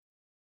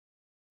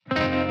Hey,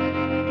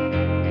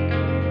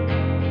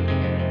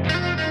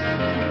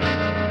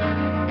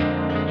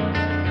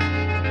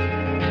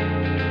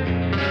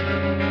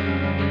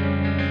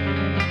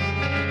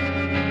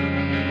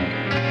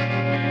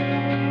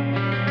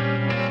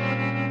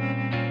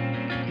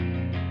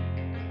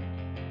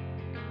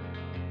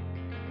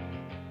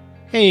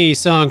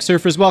 Song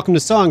Surfers, welcome to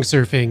Song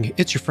Surfing.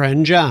 It's your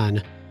friend,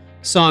 John.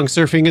 Song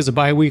Surfing is a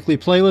bi-weekly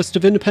playlist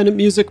of independent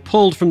music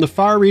pulled from the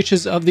far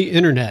reaches of the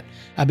internet.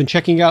 I've been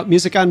checking out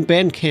music on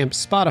Bandcamp,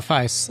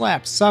 Spotify,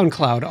 Slap,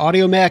 SoundCloud,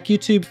 Audiomack,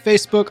 YouTube,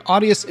 Facebook,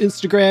 Audius,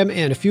 Instagram,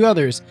 and a few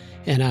others,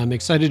 and I'm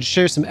excited to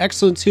share some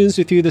excellent tunes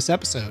with you this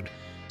episode.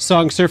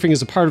 Song Surfing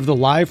is a part of the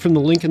Live from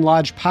the Lincoln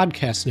Lodge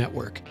podcast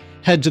network.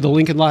 Head to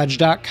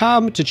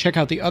thelincolnlodge.com to check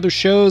out the other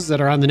shows that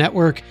are on the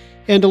network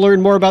and to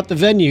learn more about the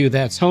venue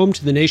that's home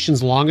to the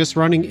nation's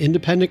longest-running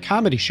independent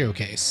comedy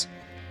showcase.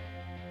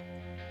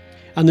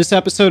 On this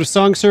episode of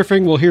Song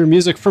Surfing, we'll hear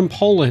music from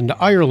Poland,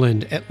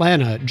 Ireland,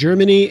 Atlanta,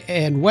 Germany,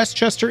 and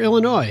Westchester,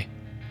 Illinois.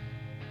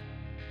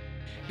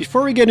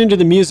 Before we get into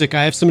the music,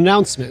 I have some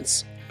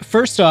announcements.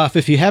 First off,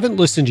 if you haven't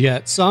listened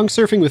yet, Song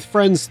Surfing with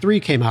Friends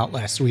 3 came out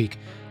last week.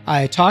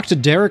 I talked to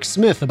Derek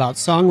Smith about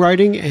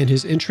songwriting and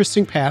his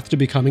interesting path to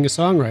becoming a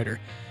songwriter.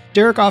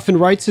 Derek often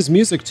writes his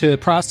music to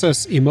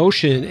process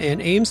emotion and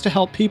aims to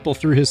help people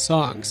through his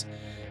songs.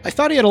 I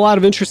thought he had a lot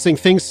of interesting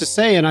things to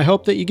say, and I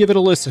hope that you give it a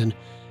listen.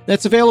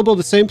 That's available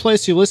the same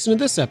place you listen to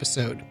this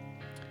episode.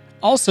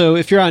 Also,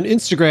 if you're on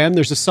Instagram,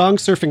 there's a Song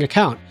Surfing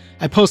account.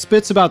 I post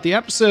bits about the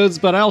episodes,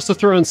 but I also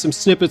throw in some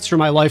snippets from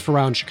my life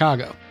around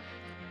Chicago.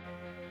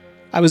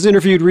 I was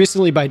interviewed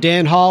recently by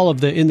Dan Hall of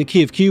the In the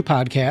Key of Q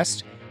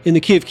podcast. In the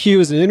Key of Q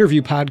is an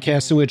interview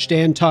podcast in which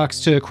Dan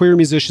talks to queer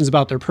musicians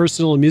about their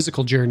personal and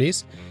musical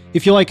journeys.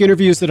 If you like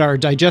interviews that are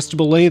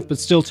digestible length but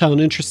still tell an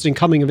interesting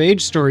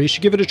coming-of-age story, you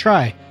should give it a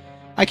try.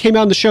 I came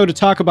on the show to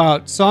talk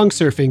about Song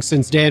Surfing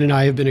since Dan and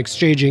I have been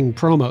exchanging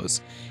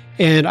promos,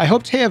 and I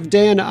hope to have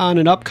Dan on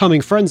an upcoming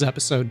Friends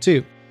episode,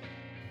 too.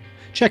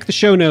 Check the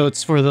show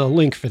notes for the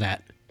link for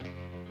that.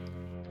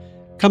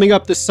 Coming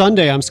up this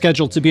Sunday, I'm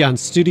scheduled to be on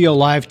Studio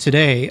Live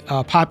Today,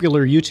 a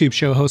popular YouTube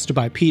show hosted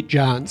by Pete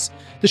Johns.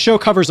 The show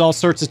covers all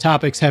sorts of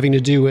topics having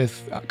to do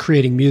with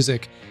creating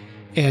music.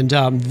 And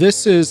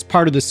this is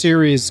part of the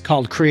series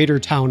called Creator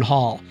Town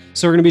Hall.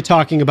 So we're going to be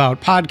talking about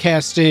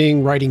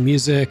podcasting, writing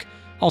music,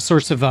 all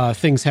sorts of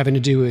things having to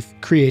do with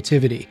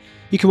creativity.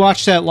 You can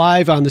watch that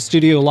live on the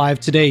Studio Live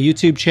Today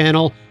YouTube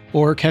channel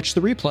or catch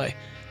the replay.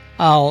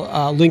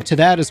 I'll link to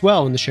that as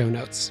well in the show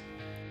notes.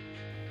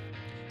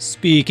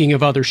 Speaking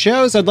of other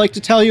shows, I'd like to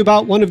tell you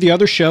about one of the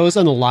other shows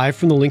on the Live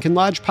from the Lincoln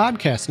Lodge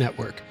podcast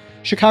network.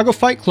 Chicago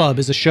Fight Club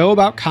is a show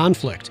about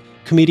conflict.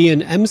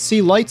 Comedian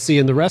MC Lightsey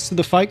and the rest of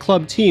the Fight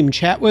Club team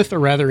chat with, or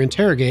rather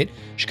interrogate,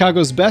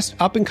 Chicago's best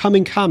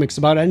up-and-coming comics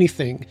about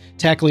anything,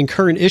 tackling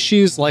current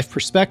issues, life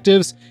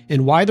perspectives,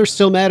 and why they're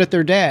still mad at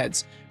their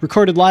dads.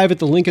 Recorded live at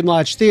the Lincoln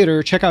Lodge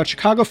Theater, check out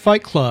Chicago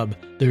Fight Club.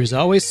 There's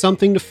always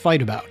something to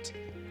fight about.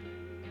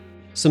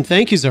 Some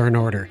thank yous are in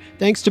order.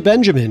 Thanks to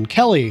Benjamin,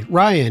 Kelly,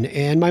 Ryan,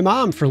 and my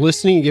mom for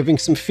listening and giving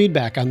some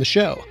feedback on the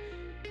show.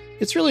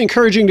 It's really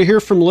encouraging to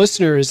hear from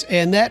listeners,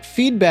 and that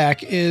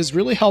feedback is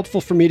really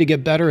helpful for me to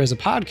get better as a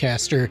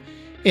podcaster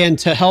and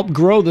to help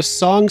grow the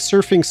Song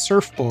Surfing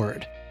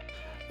surfboard.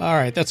 All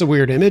right, that's a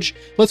weird image.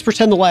 Let's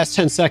pretend the last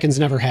 10 seconds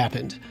never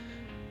happened.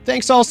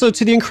 Thanks also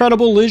to the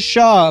incredible Liz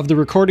Shaw of the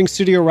Recording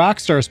Studio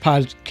Rockstars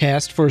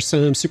podcast for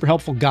some super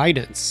helpful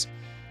guidance.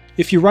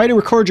 If you write and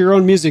record your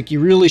own music, you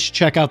really should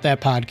check out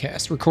that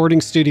podcast,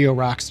 Recording Studio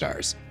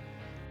Rockstars.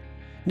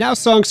 Now,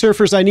 Song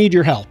Surfers, I need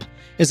your help.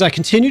 As I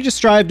continue to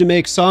strive to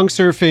make Song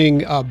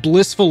Surfing a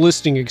blissful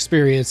listening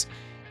experience,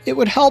 it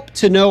would help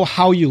to know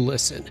how you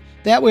listen.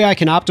 That way I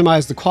can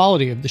optimize the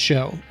quality of the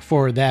show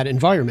for that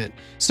environment.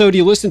 So do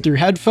you listen through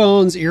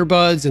headphones,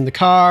 earbuds, in the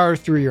car,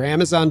 through your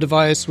Amazon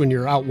device when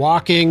you're out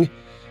walking?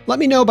 Let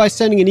me know by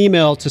sending an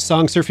email to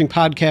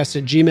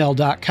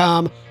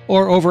songsurfingpodcast@gmail.com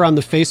or over on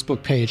the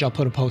Facebook page. I'll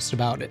put a post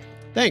about it.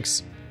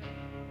 Thanks.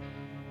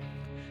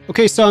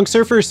 Okay, Song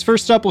Surfers,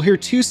 first up we'll hear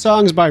two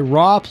songs by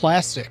Raw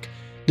Plastic,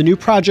 the new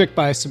project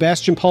by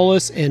Sebastian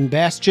Polis and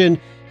Bastian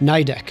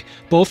Nidek,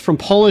 both from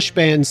Polish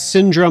bands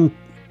Syndrome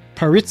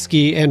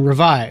Paritsky and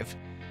Revive.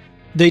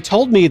 They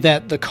told me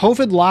that the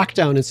COVID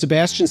lockdown and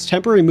Sebastian's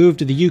temporary move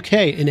to the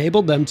UK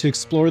enabled them to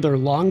explore their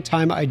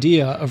long-time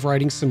idea of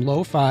writing some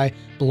lo-fi,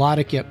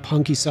 melodic yet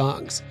punky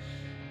songs.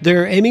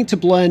 They're aiming to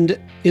blend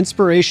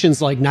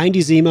inspirations like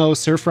 90s emo,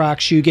 surf rock,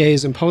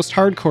 shoegaze, and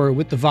post-hardcore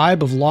with the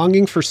vibe of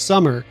longing for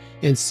summer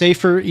and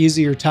safer,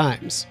 easier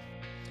times.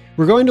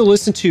 We're going to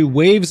listen to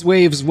Waves,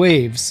 Waves,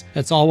 Waves,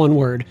 that's all one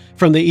word,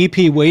 from the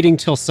EP Waiting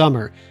Till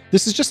Summer.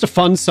 This is just a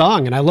fun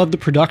song, and I love the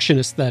production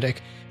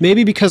aesthetic.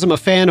 Maybe because I'm a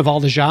fan of all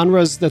the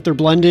genres that they're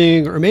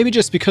blending, or maybe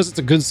just because it's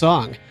a good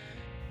song.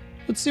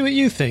 Let's see what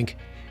you think.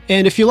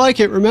 And if you like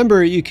it,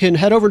 remember, you can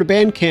head over to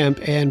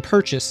Bandcamp and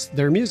purchase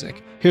their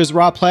music. Here's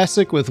Raw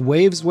Plastic with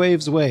Waves,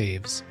 Waves,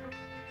 Waves.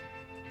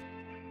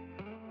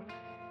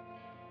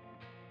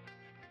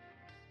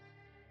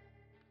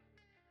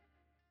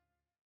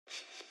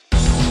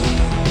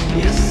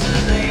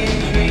 Yesterday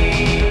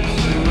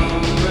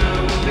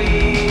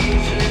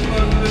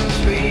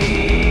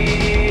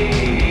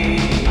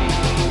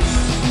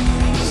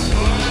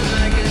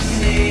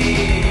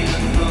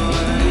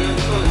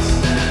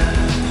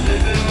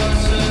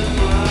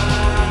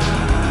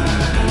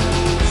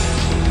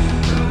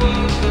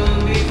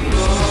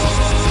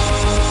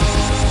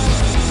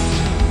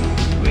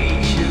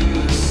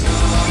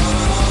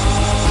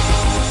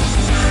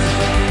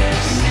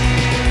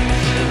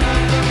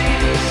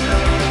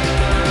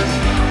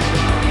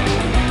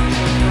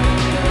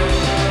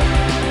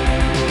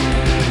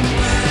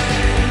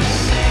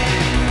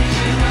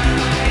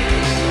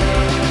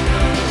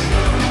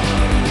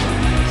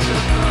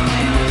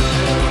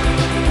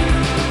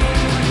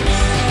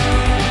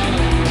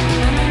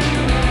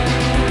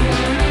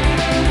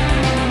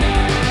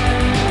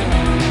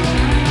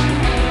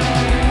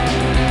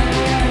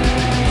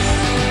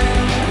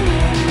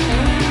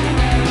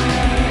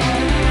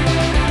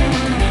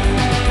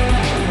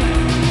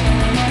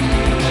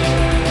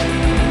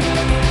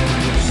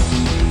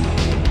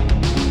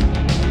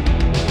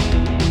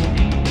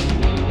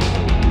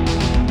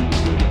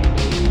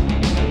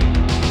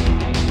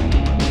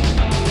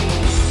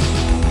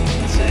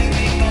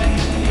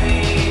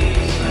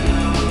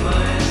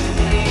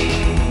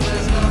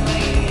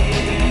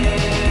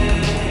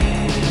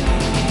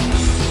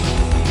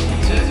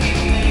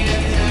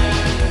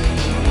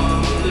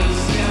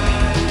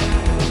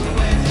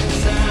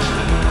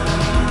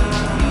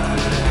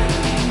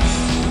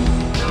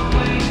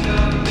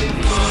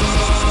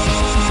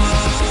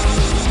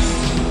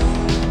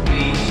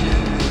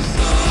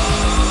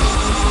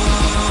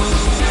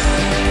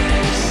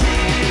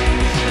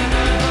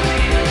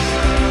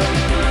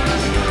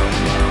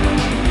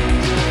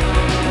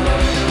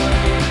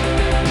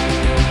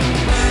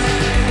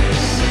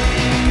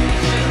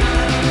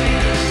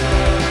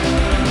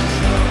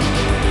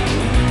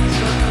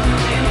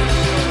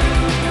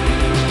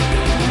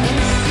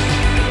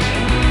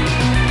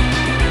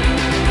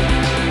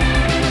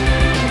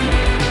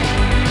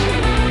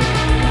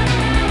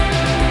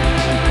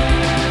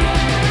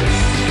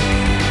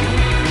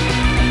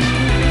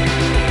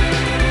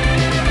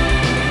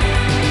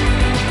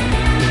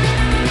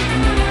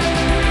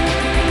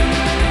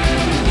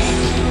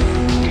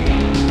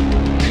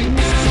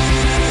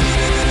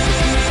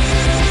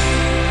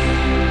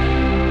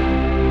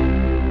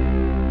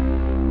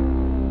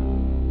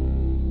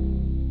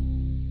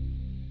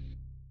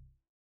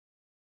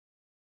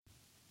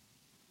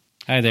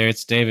Hi there,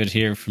 it's David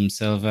here from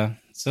Silva.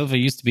 Silva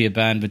used to be a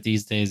band, but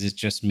these days it's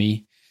just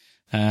me.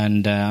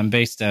 And I'm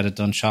based out of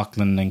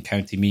Dunshaughlin in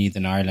County Meath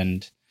in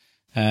Ireland.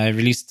 I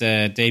released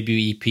a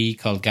debut EP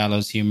called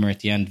Gallows Humour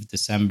at the end of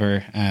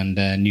December and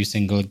a new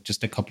single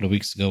just a couple of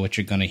weeks ago, which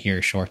you're going to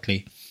hear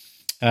shortly.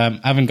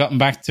 Haven't gotten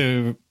back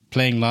to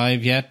playing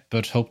live yet,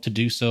 but hope to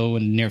do so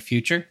in the near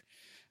future.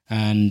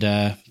 And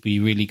be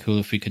really cool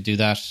if we could do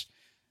that.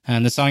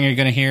 And the song you're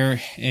going to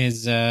hear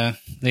is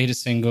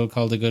latest single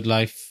called The Good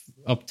Life,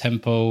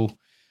 up-tempo,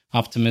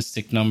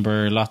 optimistic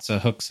number, lots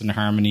of hooks and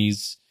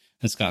harmonies.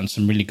 It's gotten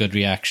some really good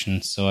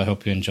reaction, so I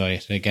hope you enjoy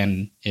it.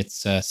 Again,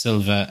 it's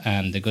Silva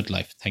and The Good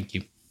Life. Thank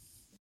you.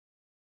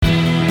 In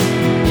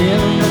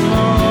the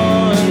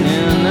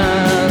morning,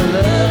 I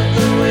love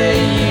the way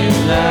you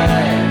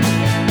lie.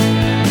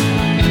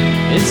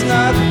 It's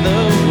not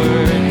the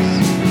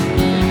words,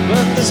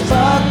 but the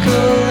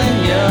sparkle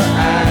in your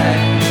eye.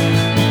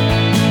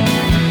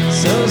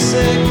 So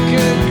sick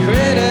of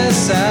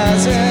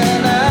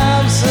criticizing,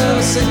 I'm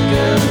so sick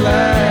of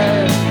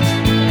life.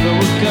 But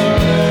we're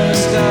gonna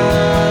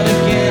start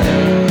again,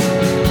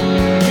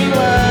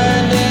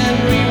 rewind and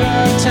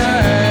rerun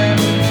time.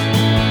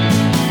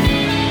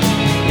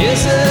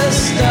 It's the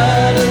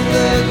start of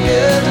the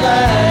good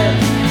life.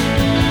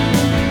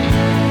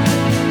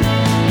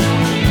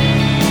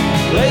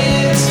 Play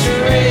it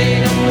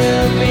straight and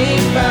we'll be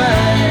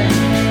fine.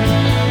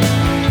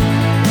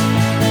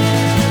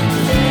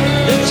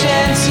 The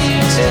chance you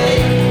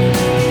take,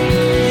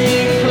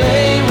 you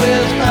play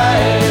with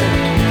fire.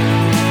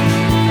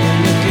 And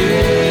the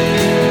good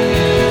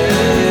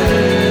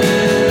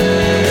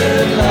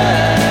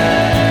life.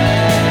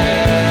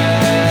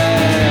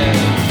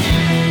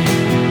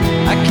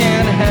 I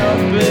can't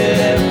help it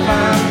if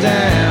I'm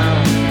down.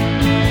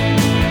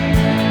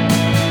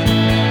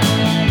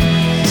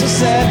 So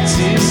sad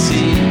to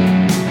see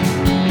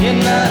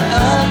you're not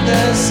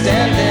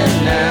understanding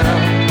now.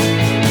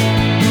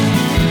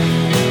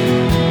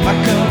 My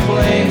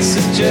complaints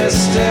are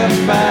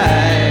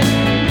justified.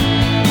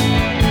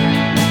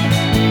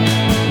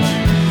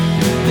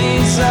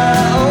 These are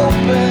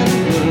open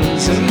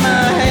wounds and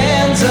my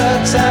hands are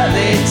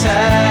tightly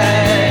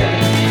tied.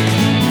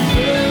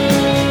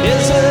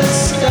 It's the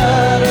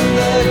start of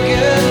the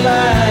good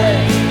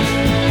life.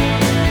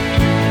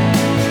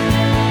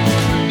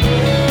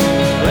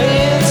 Play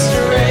it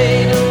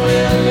straight and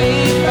we'll be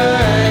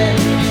fine.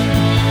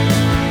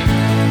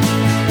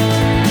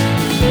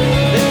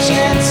 The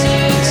chance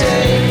you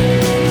take,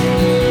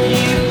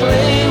 you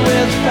play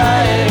with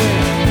fire.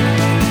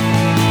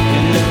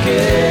 In the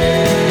good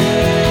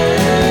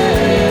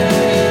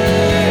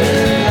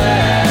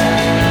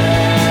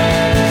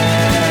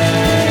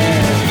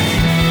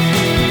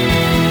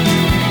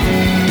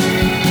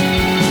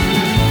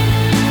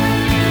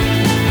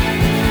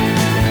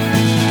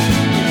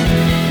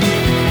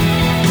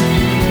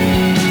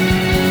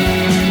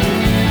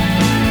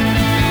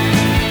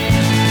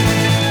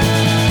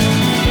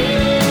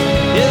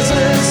is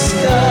the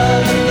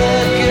start of the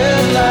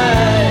good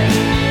life.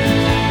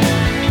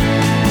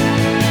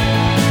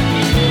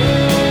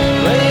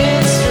 Play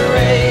it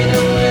straight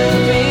and we'll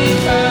be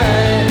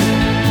fine.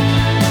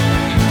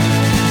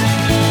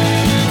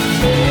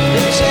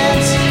 The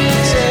chance you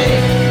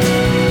take,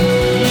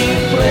 you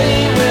play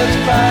with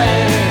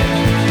fire.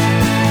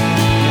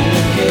 In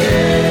the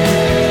good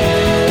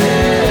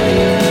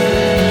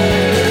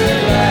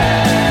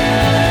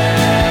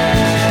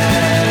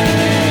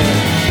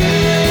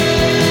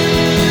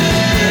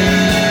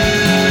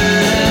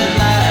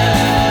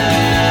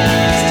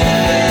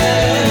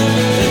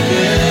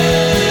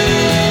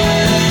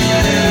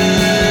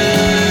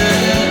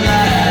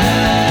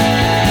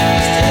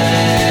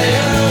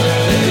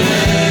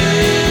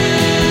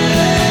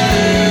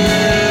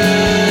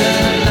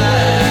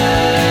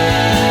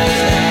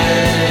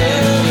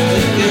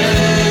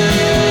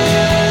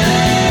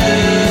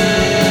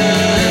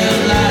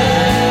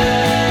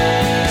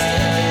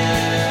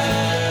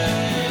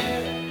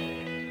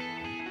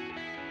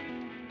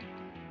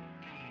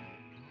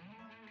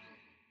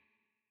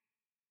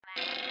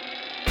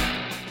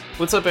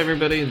What's up,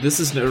 everybody? This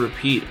is No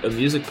Repeat, a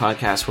music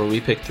podcast where we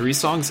pick 3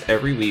 songs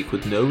every week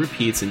with no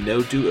repeats and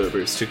no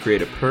do-overs to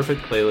create a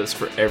perfect playlist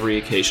for every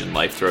occasion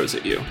life throws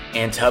at you.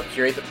 And to help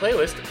curate the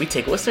playlist, we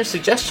take listener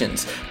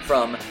suggestions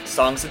from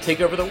songs that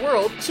take over the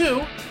world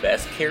to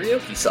best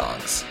karaoke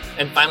songs.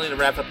 And finally, to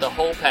wrap up the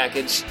whole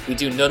package, we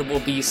do notable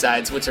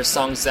B-sides, which are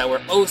songs that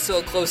were oh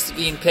so close to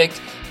being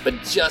picked, but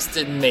just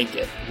didn't make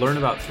it. Learn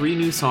about 3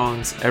 new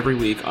songs every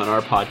week on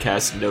our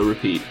podcast, No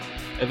Repeat.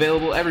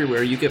 Available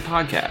everywhere you get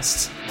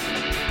podcasts.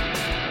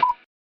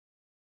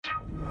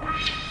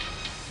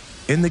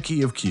 In the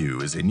Key of Q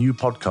is a new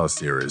podcast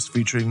series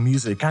featuring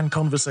music and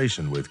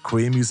conversation with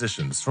queer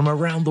musicians from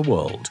around the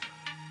world.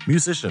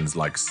 Musicians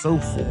like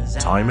Soulful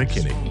Ty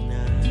McKinney.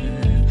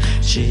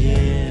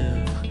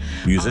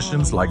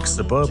 Musicians like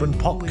suburban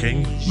pop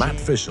king Matt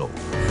Fischel.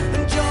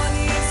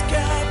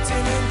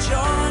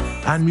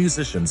 and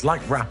musicians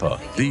like rapper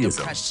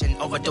Deism.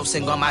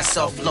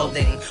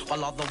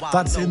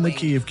 That's In the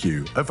Key of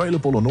Q,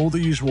 available on all the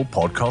usual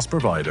podcast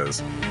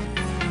providers.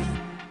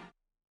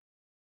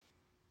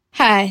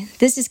 Hi,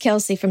 this is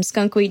Kelsey from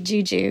Skunkweed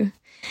Juju.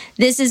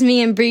 This is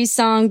me and Bree's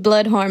song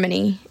Blood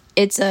Harmony.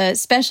 It's a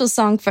special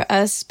song for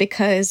us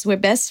because we're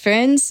best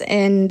friends,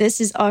 and this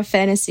is our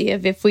fantasy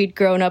of if we'd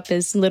grown up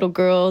as little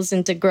girls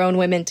into grown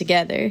women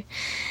together.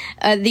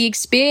 The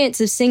experience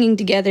of singing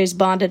together has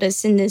bonded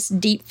us in this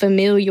deep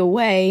familial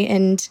way,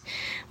 and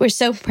we're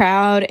so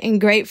proud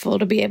and grateful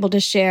to be able to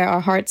share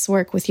our heart's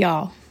work with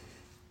y'all.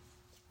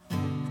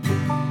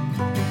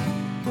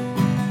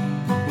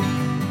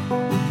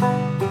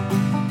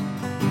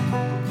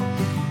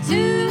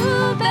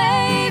 Two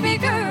baby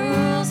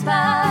girls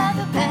by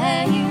the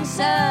banks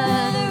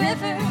of the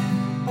river,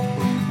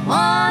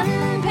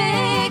 one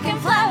picking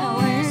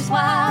flowers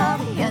while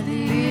the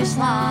other's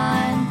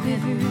line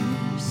quivers.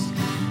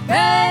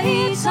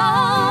 Race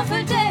on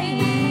for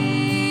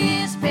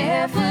days,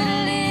 barefoot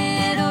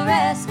little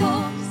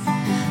rascals,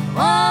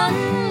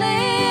 one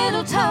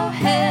little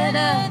towhead,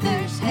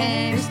 other's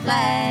hair is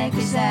black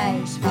as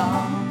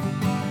asphalt.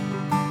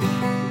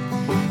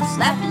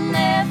 Slapping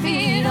their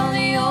feet on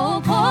the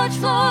old porch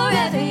floor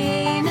every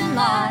evening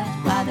light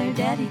while their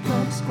daddy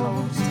clothes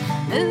closed.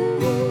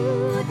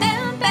 Ooh,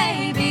 them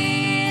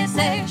babies,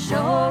 they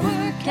sure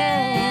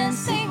can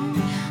sing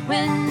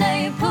when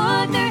they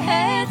put their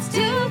heads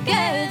together.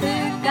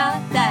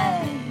 Got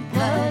that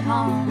blood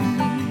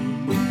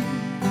harmony.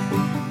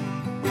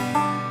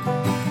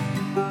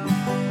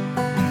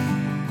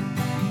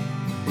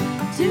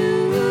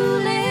 Two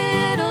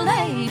little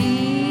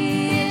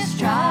ladies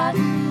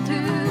trotting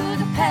through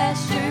the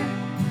pasture,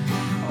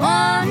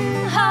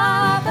 one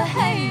hop a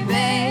hay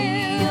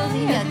bale,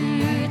 the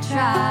other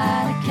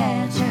try to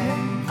catch her.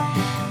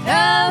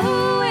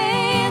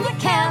 Throwing the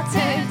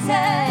counters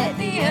at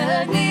the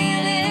ugly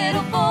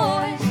little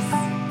boys.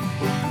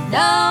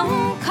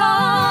 Don't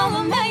call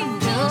them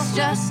angels,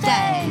 just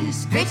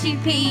as Richie,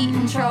 Pete,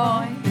 and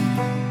Troy.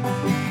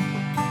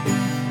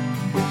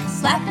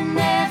 Slapping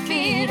their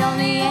feet on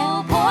the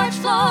old porch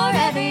floor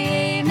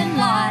every evening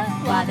light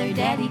while their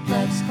daddy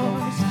clubs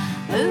scores.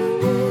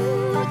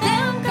 Ooh,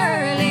 them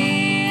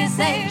girlies,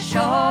 they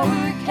sure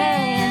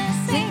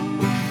can sing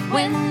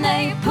when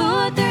they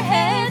put their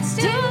heads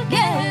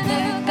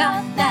together.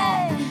 Got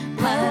that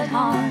blood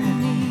harmony.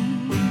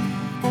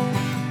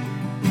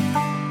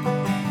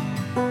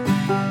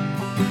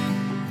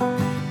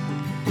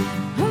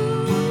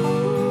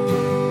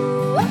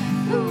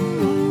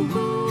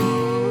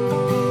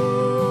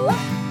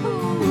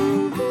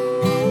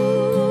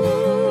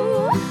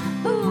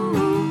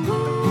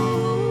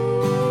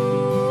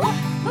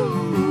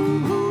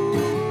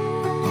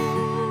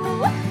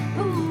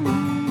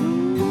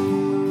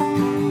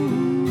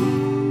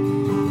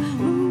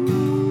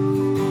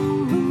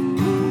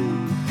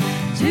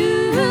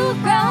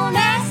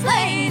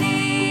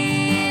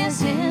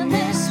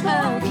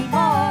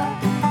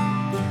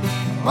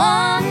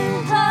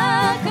 One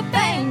pluck a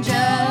banjo,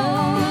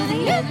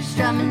 the other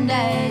strumming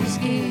daddy's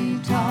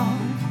guitar,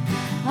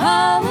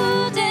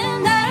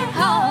 holding their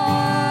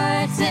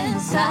hearts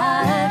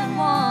inside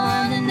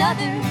one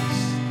another's,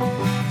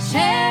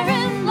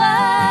 sharing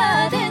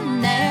blood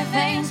in their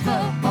veins,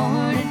 but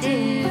born to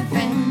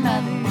different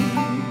mothers.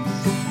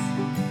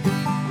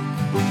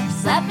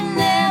 Slapping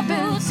their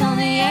boots on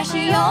the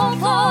ashy old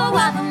floor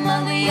while the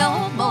ugly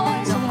old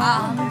boys will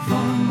holler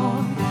for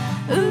more.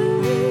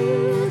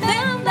 Ooh,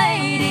 them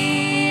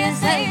ladies,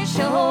 they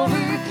sure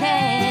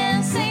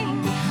can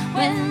sing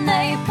when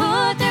they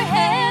put their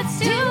heads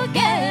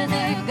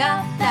together.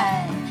 Got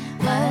that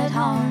blood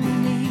harmony.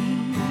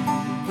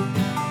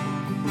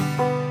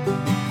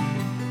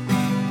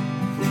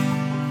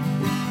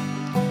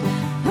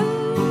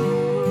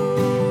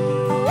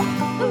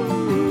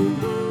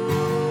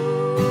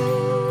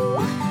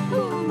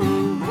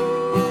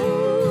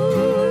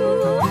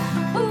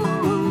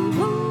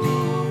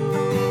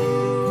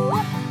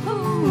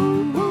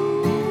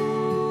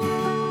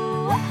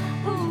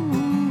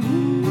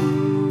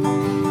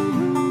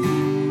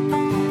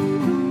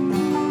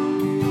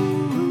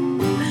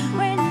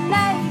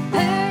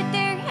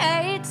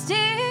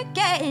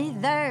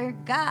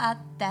 Got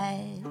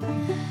that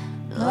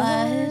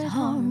blood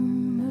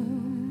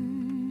harmony.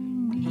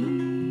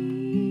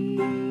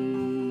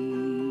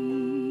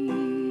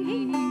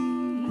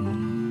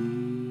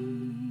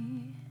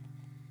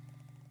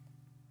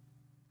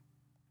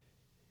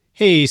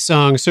 Hey,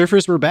 Song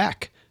Surfers, we're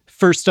back.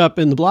 First up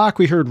in the block,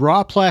 we heard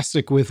Raw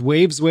Plastic with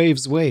Waves,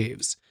 Waves,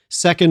 Waves.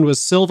 Second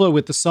was Silva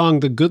with the song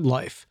The Good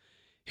Life.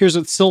 Here's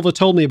what Silva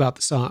told me about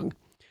the song.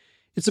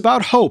 It's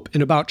about hope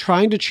and about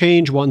trying to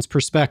change one's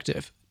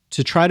perspective,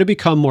 to try to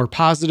become more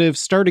positive,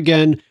 start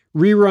again,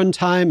 rerun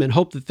time, and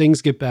hope that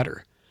things get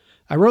better.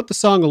 I wrote the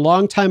song a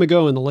long time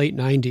ago in the late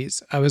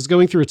 90s. I was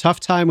going through a tough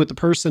time with the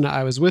person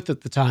I was with at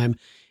the time,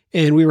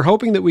 and we were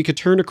hoping that we could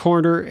turn a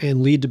corner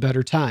and lead to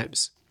better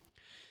times.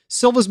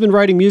 Silva's been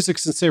writing music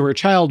since they were a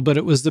child, but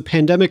it was the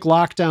pandemic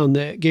lockdown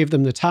that gave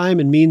them the time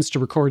and means to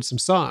record some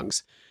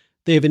songs.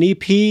 They have an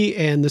EP,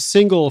 and the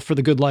single for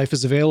The Good Life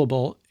is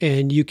available,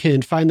 and you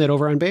can find that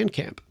over on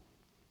Bandcamp.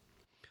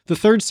 The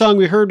third song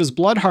we heard was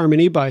Blood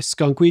Harmony by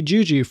Skunkweed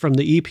Juju from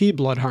the EP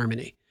Blood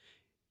Harmony.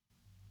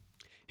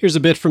 Here's a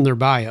bit from their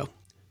bio.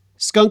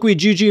 Skunkweed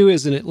Juju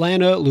is an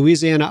Atlanta,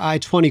 Louisiana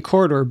I-20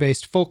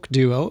 corridor-based folk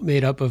duo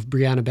made up of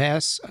Brianna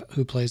Bass,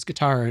 who plays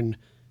guitar and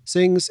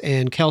sings,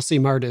 and Kelsey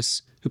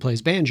Martis, who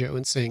plays banjo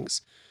and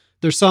sings.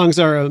 Their songs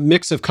are a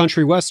mix of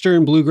country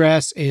western,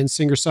 bluegrass, and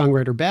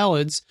singer-songwriter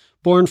ballads,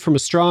 born from a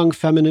strong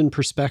feminine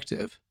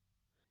perspective.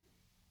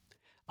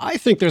 I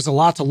think there's a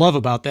lot to love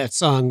about that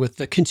song, with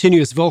the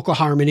continuous vocal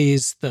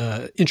harmonies,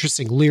 the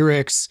interesting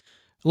lyrics.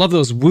 I love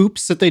those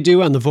whoops that they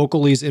do on the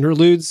Vocalese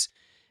interludes.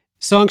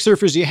 Song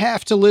Surfers, you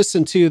have to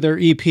listen to their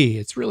EP.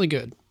 It's really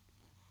good.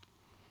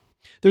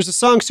 There's a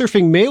Song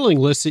Surfing mailing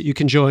list that you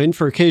can join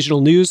for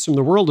occasional news from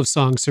the world of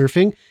song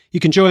surfing.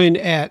 You can join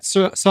at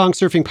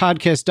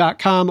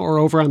songsurfingpodcast.com or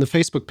over on the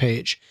Facebook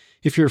page.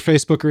 If you're a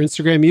Facebook or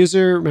Instagram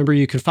user, remember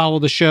you can follow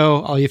the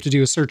show. All you have to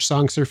do is search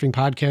Song Surfing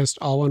Podcast,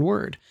 all one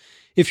word.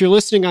 If you're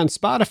listening on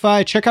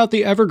Spotify, check out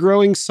the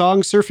ever-growing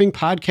Song Surfing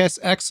Podcast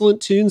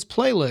Excellent Tunes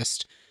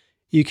playlist.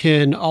 You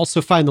can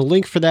also find the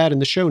link for that in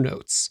the show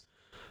notes.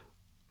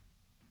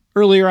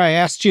 Earlier, I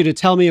asked you to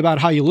tell me about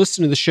how you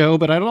listen to the show,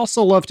 but I'd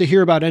also love to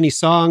hear about any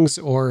songs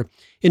or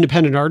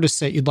independent artists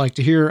that you'd like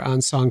to hear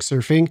on Song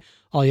Surfing.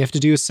 All you have to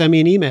do is send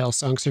me an email,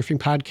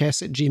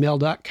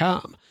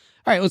 songsurfingpodcast@gmail.com. All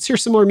right, let's hear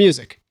some more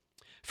music.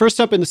 First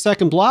up in the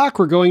second block,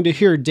 we're going to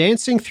hear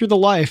Dancing Through the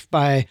Life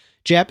by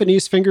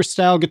Japanese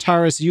fingerstyle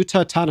guitarist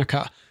Yuta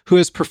Tanaka, who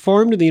has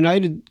performed in the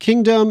United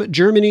Kingdom,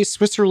 Germany,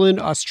 Switzerland,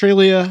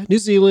 Australia, New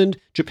Zealand,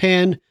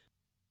 Japan,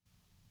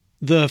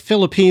 the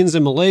Philippines,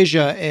 and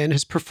Malaysia, and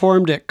has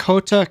performed at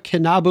Kota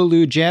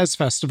Kinabalu Jazz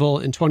Festival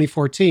in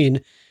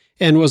 2014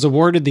 and was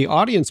awarded the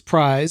Audience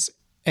Prize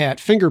at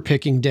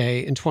Fingerpicking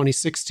Day in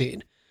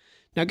 2016.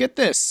 Now get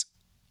this,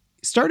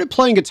 he started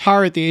playing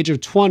guitar at the age of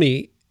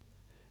 20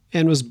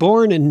 and was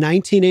born in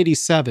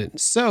 1987.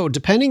 So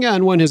depending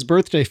on when his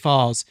birthday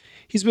falls,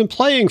 he's been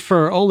playing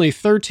for only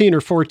 13 or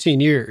 14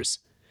 years.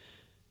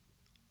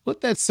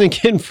 Let that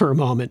sink in for a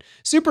moment.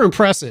 Super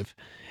impressive.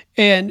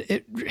 And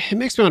it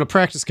makes me want to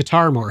practice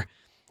guitar more.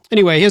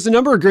 Anyway, he has a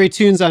number of great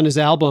tunes on his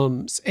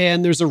albums,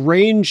 and there's a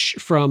range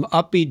from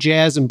upbeat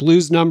jazz and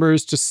blues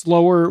numbers to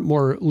slower,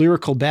 more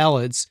lyrical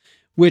ballads,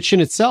 which in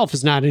itself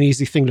is not an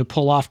easy thing to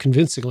pull off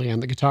convincingly on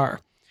the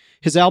guitar.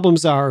 His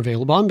albums are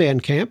available on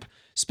Bandcamp.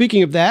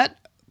 Speaking of that,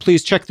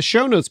 please check the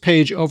show notes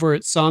page over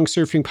at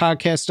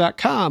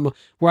songsurfingpodcast.com,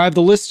 where I have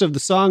the list of the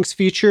songs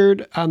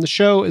featured on the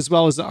show, as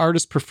well as the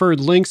artist's preferred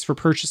links for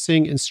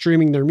purchasing and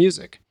streaming their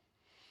music.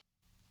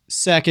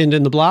 Second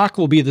in the block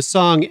will be the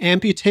song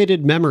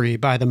Amputated Memory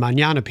by the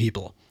Manana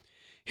People.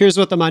 Here's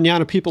what the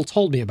Manana People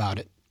told me about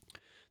it.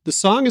 The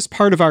song is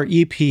part of our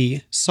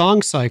EP,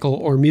 Song Cycle,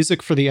 or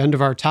Music for the End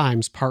of Our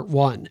Times, Part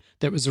 1,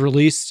 that was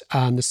released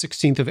on the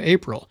 16th of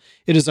April.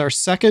 It is our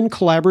second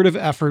collaborative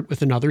effort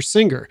with another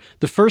singer,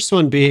 the first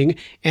one being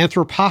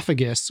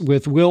Anthropophagus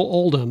with Will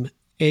Oldham,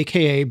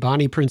 aka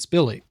Bonnie Prince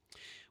Billy.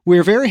 We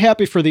are very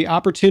happy for the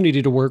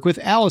opportunity to work with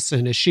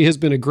Allison, as she has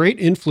been a great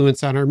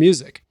influence on our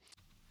music.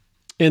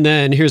 And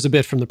then here's a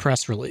bit from the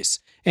press release.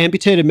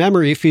 Amputated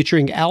Memory,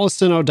 featuring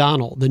Allison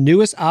O'Donnell, the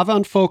newest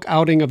avant-folk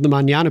outing of the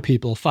Manana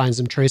People, finds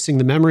them tracing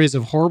the memories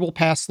of horrible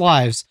past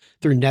lives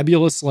through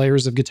nebulous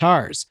layers of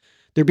guitars.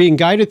 They're being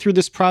guided through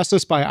this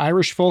process by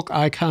Irish folk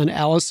icon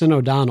Allison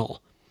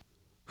O'Donnell,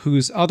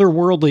 whose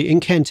otherworldly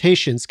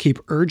incantations keep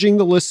urging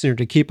the listener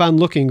to keep on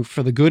looking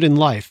for the good in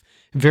life,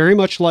 very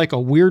much like a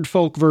weird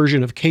folk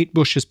version of Kate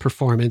Bush's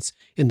performance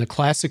in the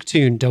classic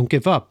tune Don't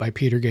Give Up by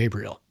Peter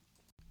Gabriel.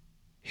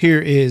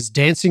 Here is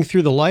Dancing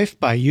Through the Life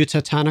by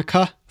Yuta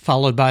Tanaka,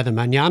 followed by the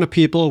Manana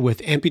People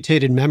with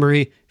Amputated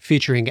Memory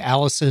featuring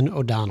Allison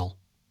O'Donnell.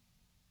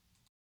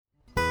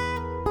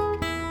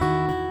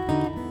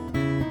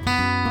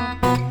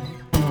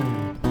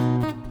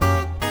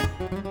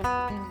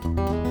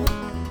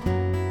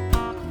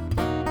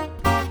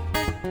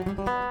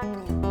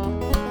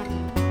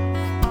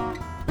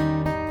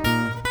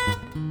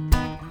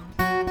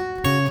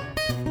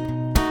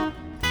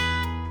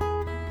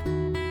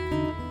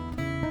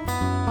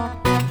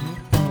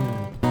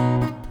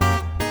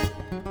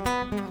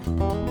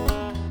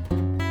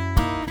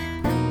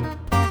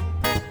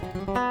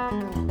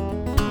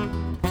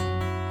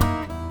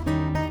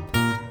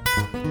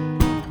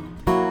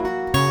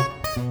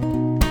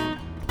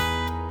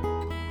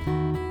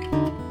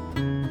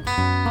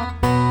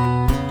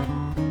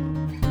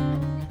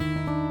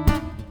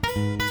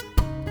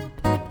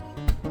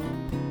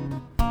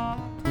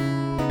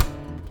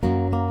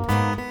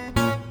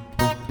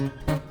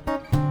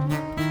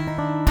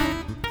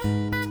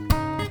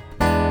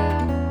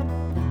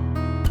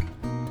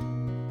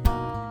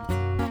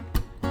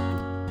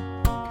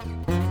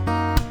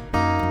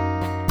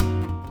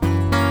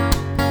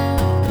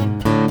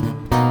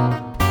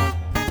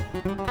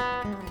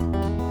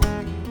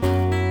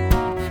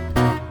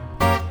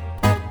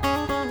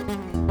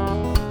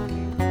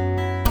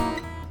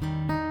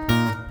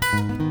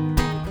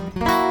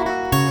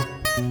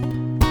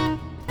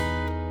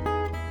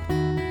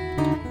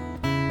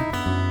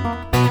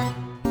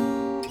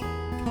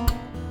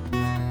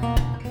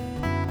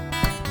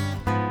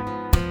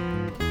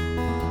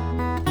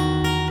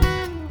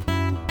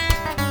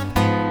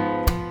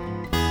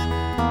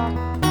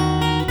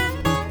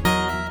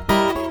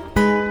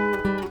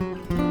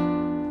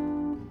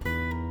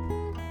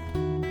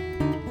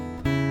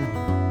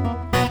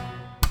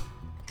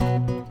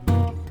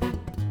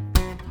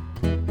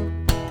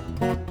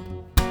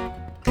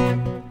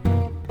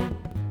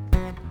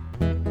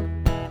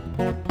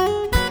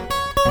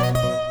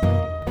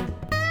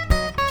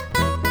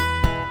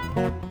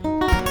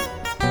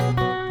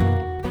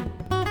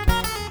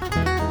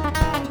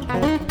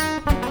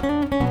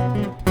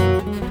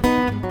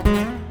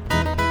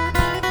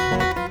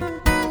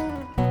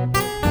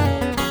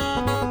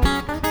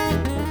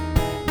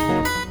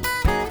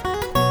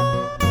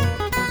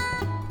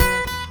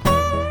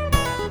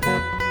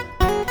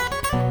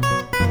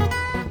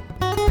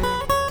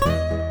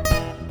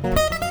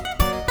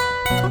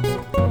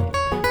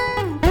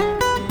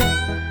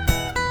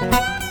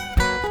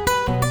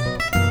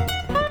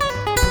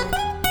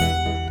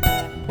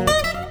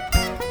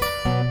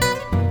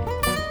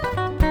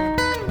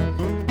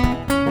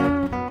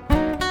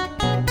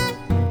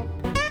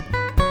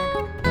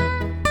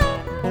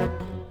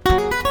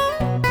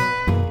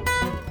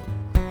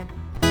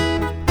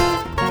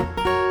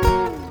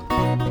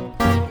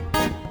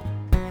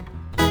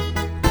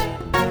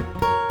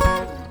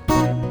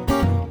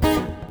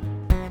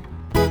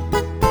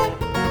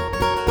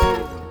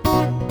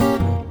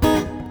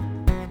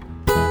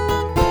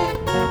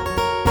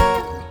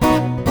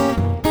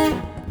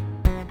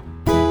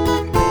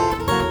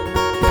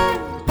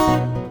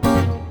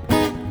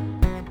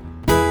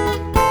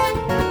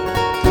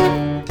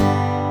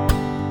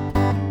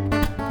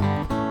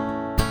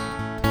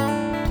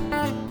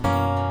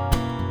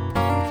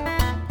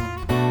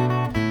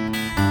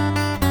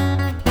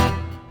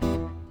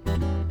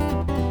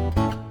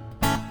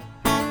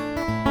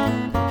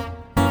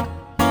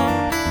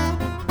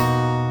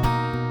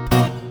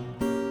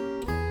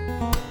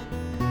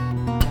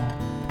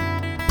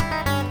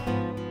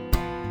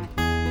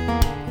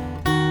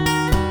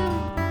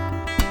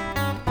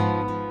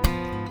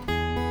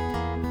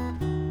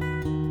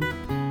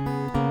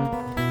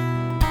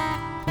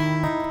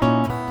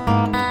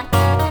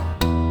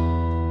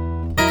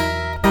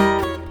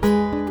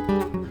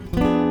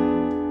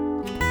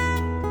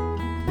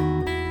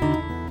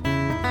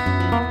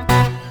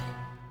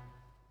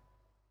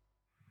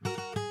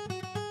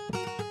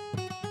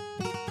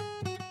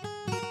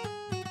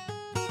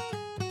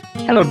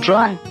 Hello,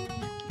 John.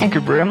 Thank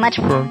you very much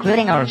for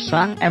including our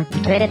song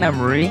Amputated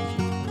Memory,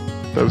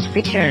 that was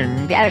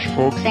featuring the Irish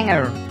folk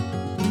singer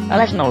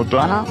Alison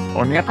O'Donnell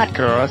on your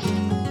podcast,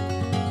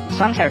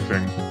 Song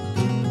Surfing.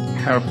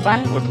 Have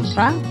fun with the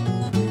song,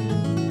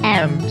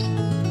 and,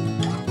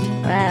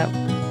 well,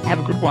 have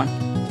a good one.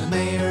 The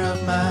mayor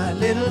of my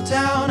little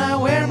town, I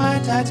wear my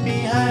tights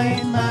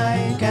behind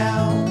my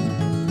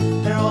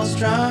gown. They're all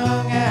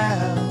strung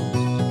out.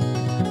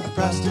 A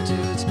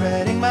prostitute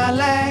spreading my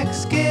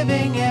legs,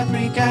 giving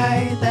every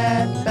guy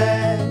that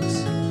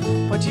begs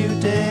what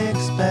you'd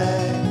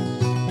expect.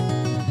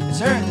 It's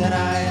her that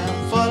I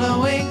am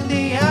following,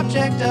 the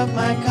object of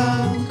my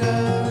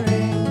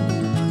conquering.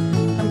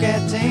 I'm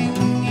getting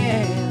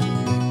in.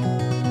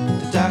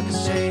 The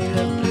darkest shade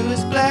of blue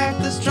is black,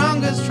 the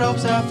strongest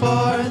tropes are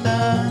for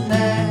the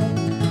neck.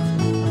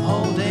 I'm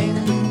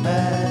holding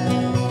back.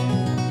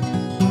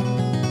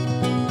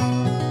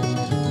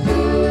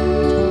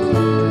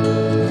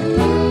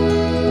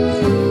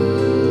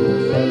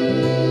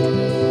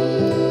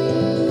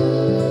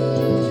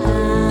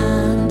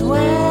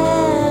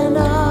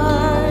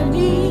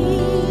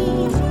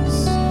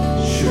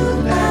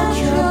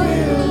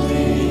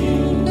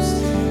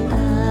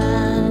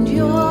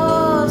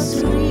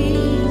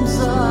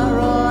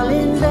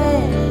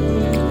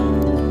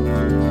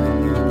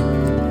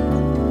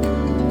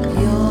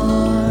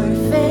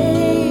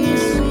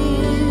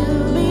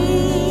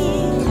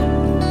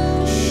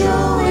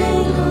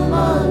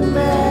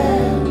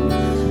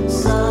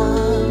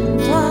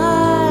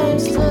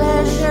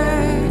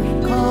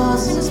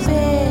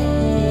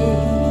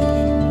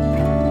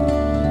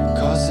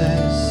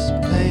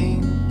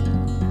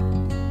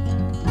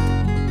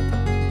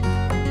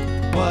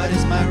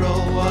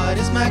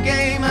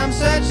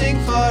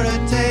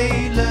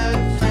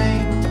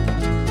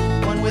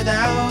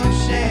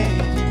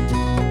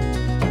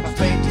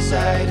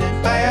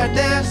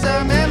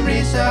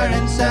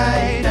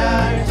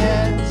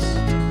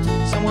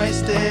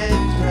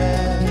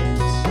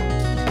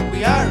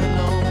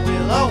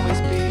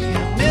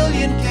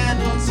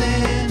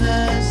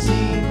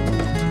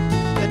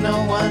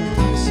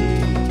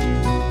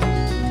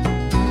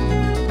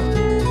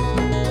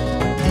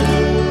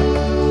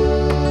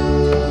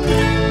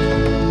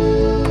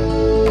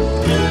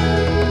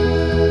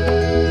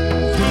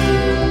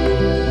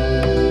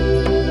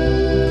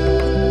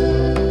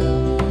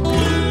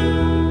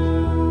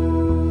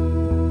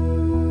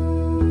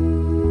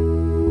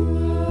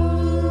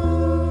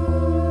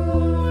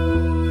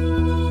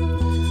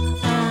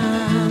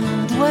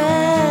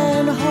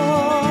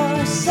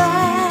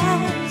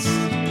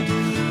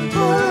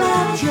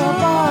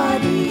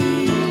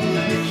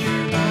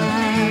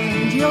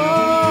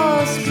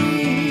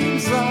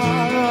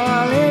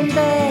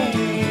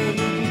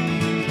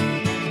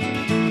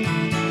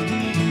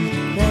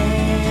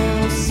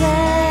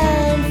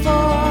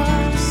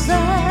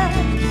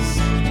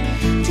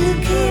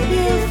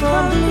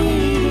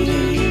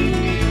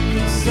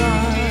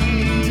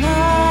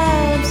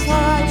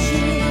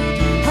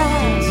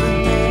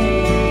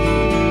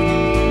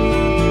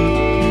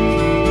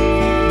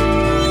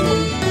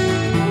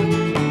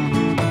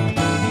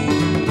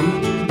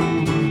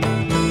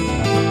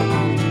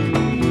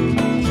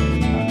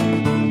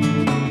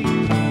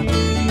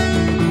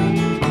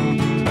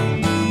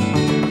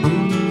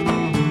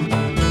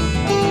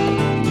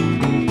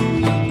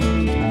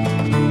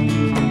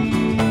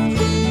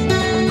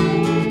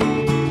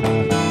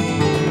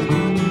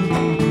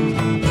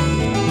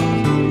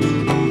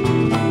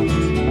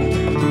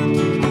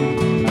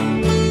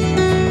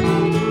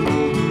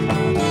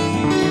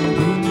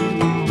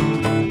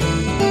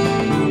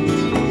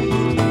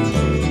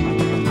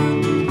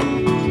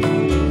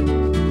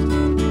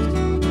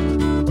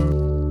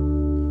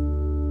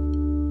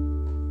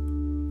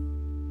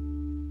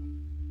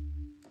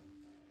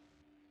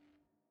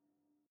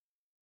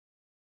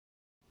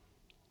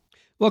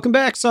 Welcome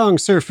back, Song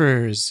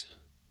Surfers.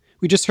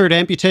 We just heard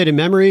Amputated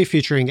Memory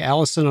featuring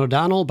Alison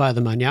O'Donnell by the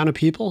Manana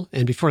People,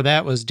 and before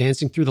that was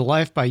Dancing Through the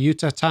Life by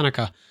Yuta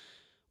Tanaka.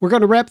 We're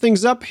going to wrap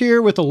things up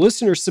here with a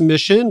listener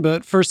submission,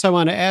 but first I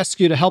want to ask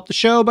you to help the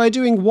show by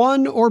doing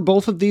one or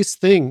both of these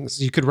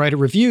things. You could write a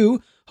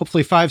review,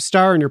 hopefully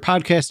 5-star in your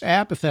podcast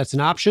app if that's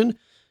an option.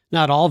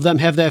 Not all of them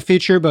have that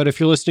feature, but if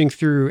you're listening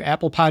through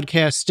Apple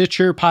Podcasts,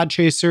 Stitcher,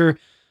 Podchaser,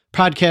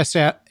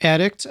 Podcast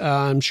Addict,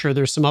 I'm sure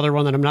there's some other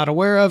one that I'm not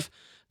aware of.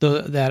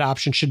 That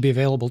option should be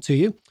available to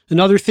you.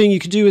 Another thing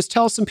you could do is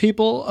tell some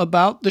people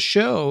about the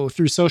show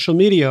through social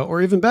media,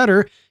 or even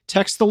better,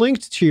 text the link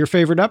to your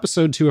favorite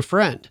episode to a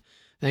friend.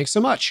 Thanks so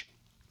much.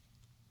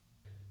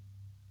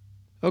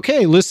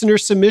 Okay, listener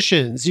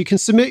submissions. You can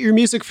submit your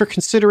music for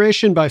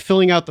consideration by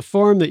filling out the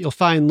form that you'll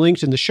find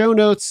linked in the show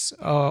notes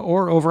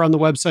or over on the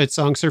website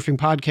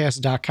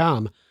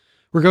songsurfingpodcast.com.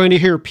 We're going to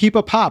hear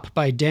Peepa Pop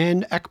by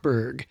Dan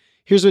Ekberg.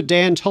 Here's what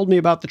Dan told me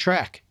about the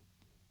track.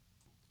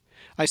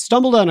 I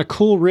stumbled on a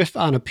cool riff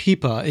on a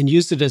pipa and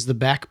used it as the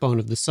backbone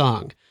of the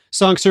song.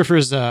 Song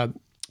Surfers,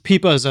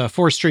 pipa is a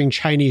 4-string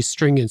Chinese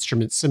string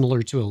instrument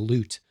similar to a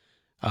lute,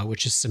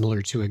 which is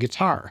similar to a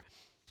guitar.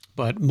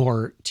 but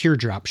more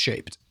teardrop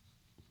shaped.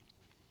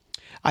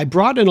 I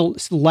brought in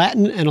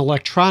Latin and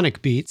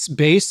electronic beats,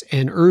 bass,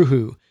 and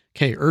erhu.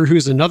 Okay, erhu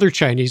is another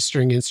Chinese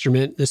string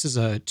instrument. This is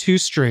a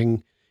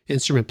 2-string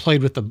instrument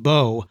played with a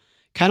bow,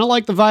 kind of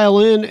like the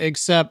violin,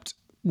 except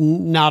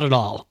not at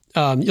all.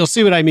 You'll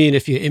see what I mean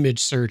if you image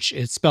search.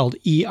 It's spelled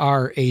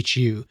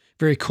ERHU.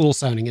 Very cool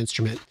sounding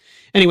instrument.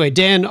 Anyway,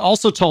 Dan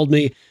also told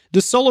me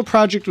this solo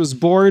project was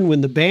born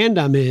when the band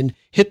I'm in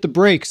hit the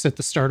brakes at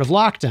the start of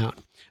lockdown.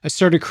 I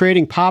started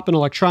creating pop and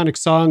electronic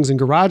songs in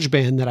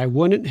GarageBand that I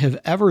wouldn't have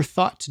ever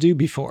thought to do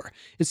before.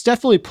 It's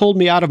definitely pulled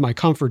me out of my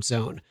comfort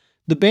zone.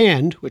 The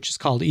band, which is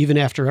called Even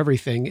After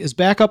Everything, is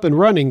back up and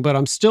running, but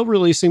I'm still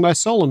releasing my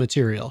solo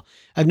material.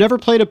 I've never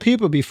played a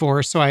pipa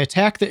before, so I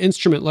attack the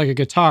instrument like a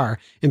guitar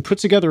and put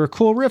together a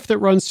cool riff that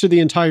runs through the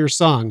entire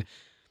song.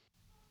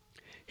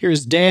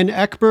 Here's Dan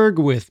Ekberg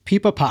with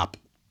Pipa Pop.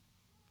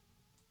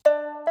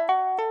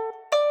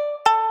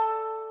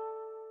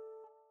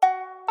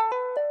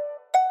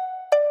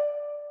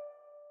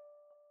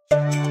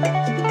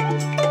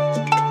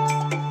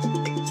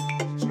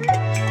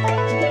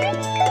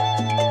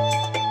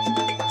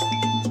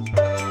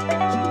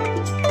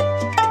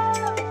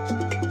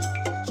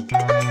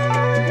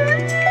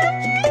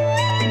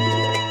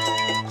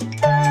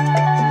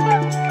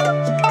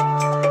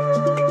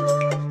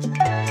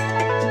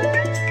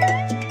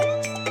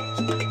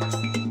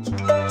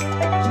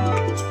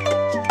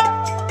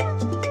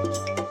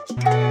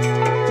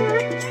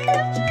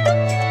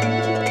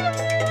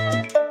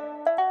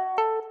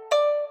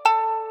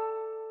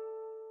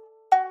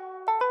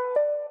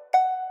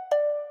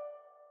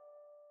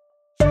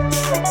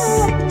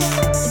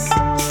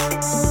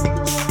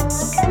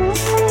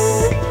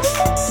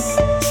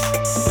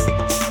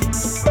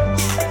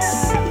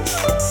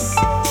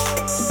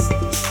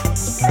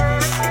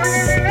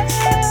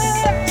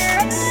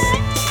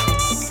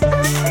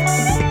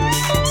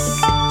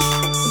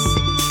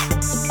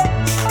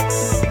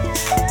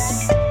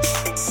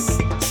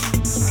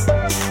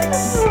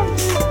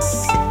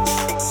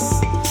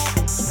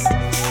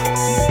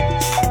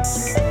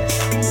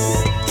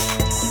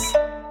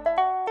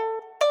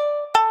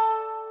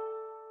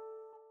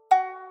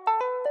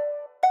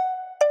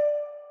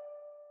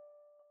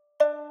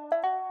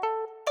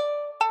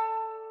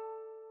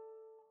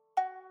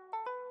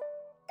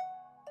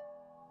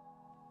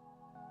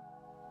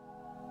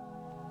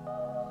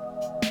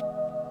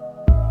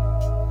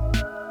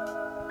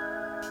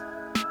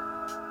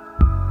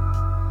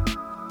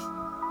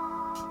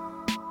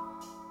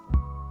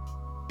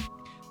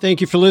 Thank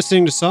you for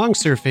listening to Song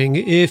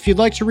Surfing. If you'd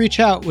like to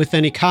reach out with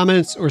any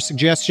comments or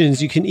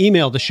suggestions, you can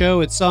email the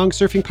show at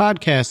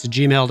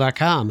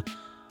songsurfingpodcast@gmail.com.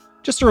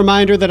 Just a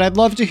reminder that I'd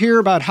love to hear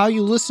about how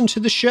you listen to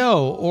the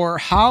show or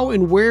how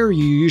and where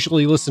you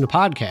usually listen to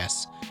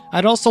podcasts.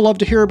 I'd also love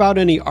to hear about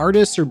any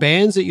artists or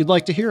bands that you'd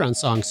like to hear on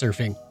Song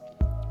Surfing.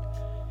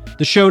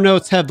 The show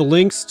notes have the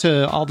links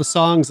to all the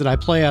songs that I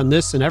play on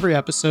this and every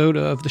episode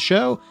of the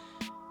show.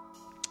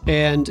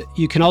 And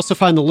you can also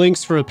find the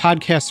links for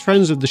podcast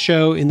friends of the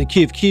show in the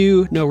Key of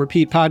Q, No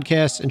Repeat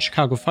Podcast, and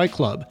Chicago Fight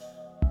Club.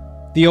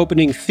 The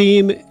opening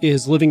theme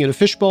is Living in a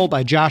Fishbowl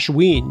by Josh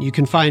Ween. You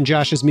can find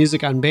Josh's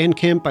music on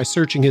Bandcamp by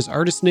searching his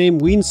artist name,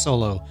 Ween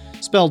Solo,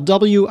 spelled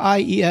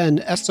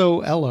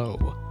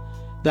Wiensolo.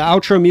 The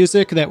outro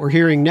music that we're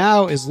hearing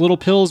now is Little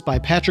Pills by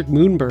Patrick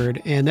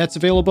Moonbird, and that's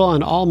available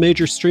on all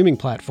major streaming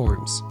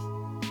platforms.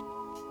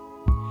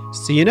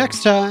 See you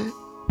next time.